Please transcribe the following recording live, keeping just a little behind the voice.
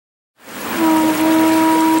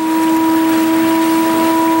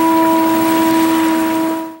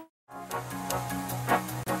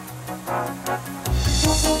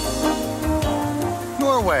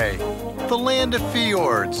to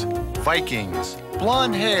fjords, Vikings,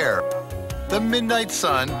 blonde hair, the midnight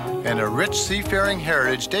sun, and a rich seafaring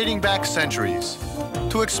heritage dating back centuries.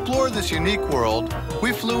 To explore this unique world,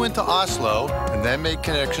 we flew into Oslo and then made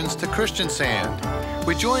connections to Kristiansand.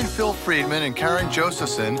 We joined Phil Friedman and Gary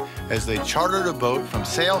Jobson as they chartered a boat from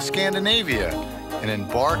Sail Scandinavia and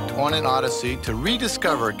embarked on an odyssey to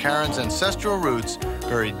rediscover Karen's ancestral roots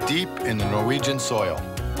buried deep in the Norwegian soil.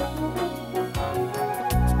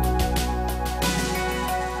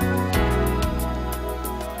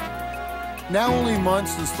 Now only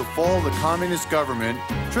months since the fall of the communist government,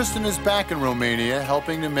 Tristan is back in Romania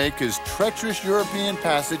helping to make his treacherous European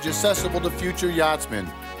passage accessible to future yachtsmen.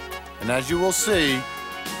 And as you will see,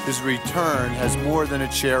 his return has more than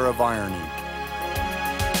its share of irony.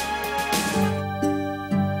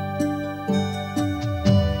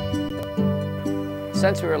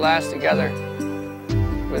 Since we were last together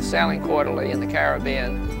with Sailing Quarterly in the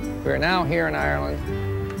Caribbean, we are now here in Ireland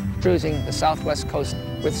cruising the southwest coast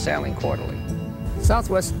with Sailing Quarterly. The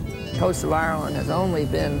southwest coast of Ireland has only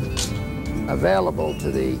been available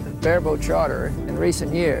to the bareboat charter in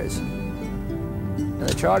recent years. And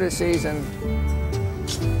the charter season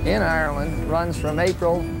in Ireland runs from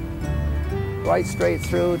April right straight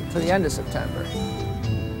through to the end of September.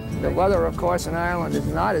 The weather, of course, in Ireland is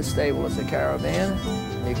not as stable as the Caribbean.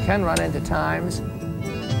 You can run into times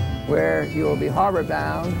where you will be harbor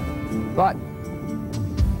bound, but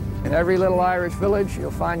in every little Irish village,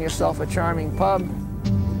 you'll find yourself a charming pub.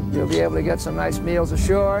 You'll be able to get some nice meals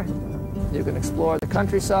ashore. You can explore the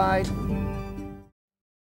countryside.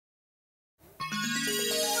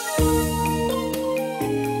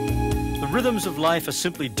 The rhythms of life are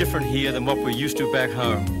simply different here than what we're used to back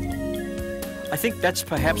home. I think that's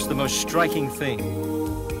perhaps the most striking thing.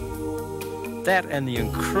 That and the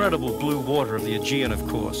incredible blue water of the Aegean, of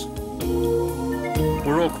course.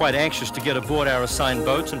 We're all quite anxious to get aboard our assigned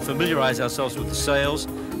boats and familiarize ourselves with the sails,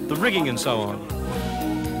 the rigging and so on.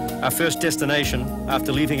 Our first destination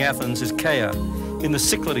after leaving Athens is Kea, in the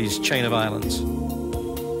Cyclades chain of islands.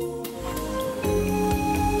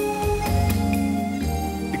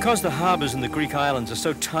 Because the harbors in the Greek islands are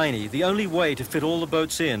so tiny, the only way to fit all the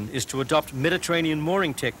boats in is to adopt Mediterranean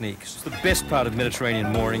mooring techniques. The best part of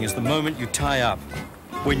Mediterranean mooring is the moment you tie up,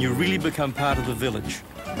 when you really become part of the village.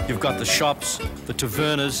 You've got the shops, the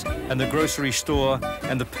tavernas, and the grocery store,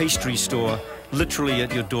 and the pastry store, literally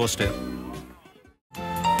at your doorstep.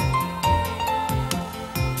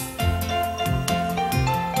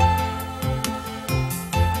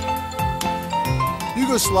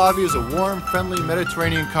 Yugoslavia is a warm, friendly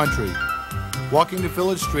Mediterranean country. Walking the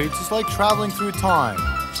village streets is like traveling through time.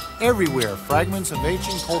 Everywhere, fragments of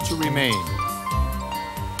ancient culture remain.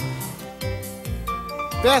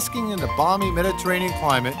 Basking in the balmy Mediterranean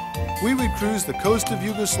climate, we would cruise the coast of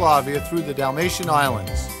Yugoslavia through the Dalmatian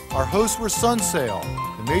Islands. Our hosts were Sunsail,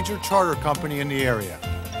 the major charter company in the area.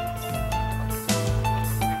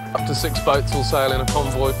 Up to 6 boats will sail in a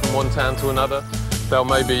convoy from one town to another. They'll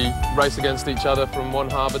maybe race against each other from one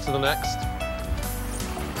harbour to the next.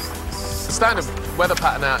 The standard weather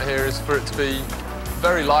pattern out here is for it to be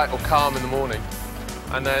very light or calm in the morning,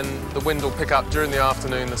 and then the wind will pick up during the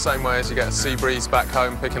afternoon the same way as you get a sea breeze back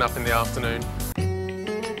home picking up in the afternoon.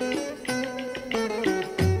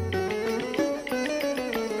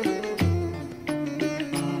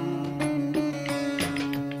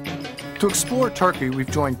 To explore Turkey, we've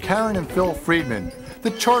joined Karen and Phil Friedman,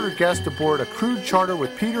 the charter guest aboard a crude charter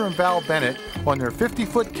with Peter and Val Bennett on their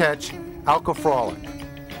 50-foot catch, Alka Frolic.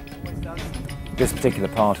 This particular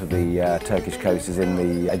part of the Turkish coast is in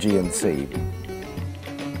the Aegean Sea.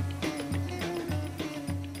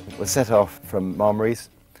 We'll set off from Marmaris,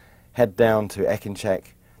 head down to Ekinçek,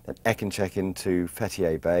 then Ekinçek into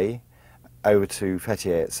Fethiye Bay, over to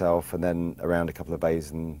Fethiye itself, and then around a couple of bays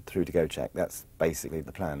and through to Göcek. That's basically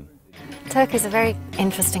the plan. Turkey is a very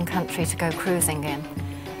interesting country to go cruising in.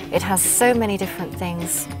 It has so many different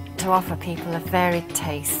things to offer people of varied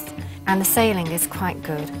taste, and the sailing is quite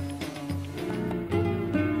good.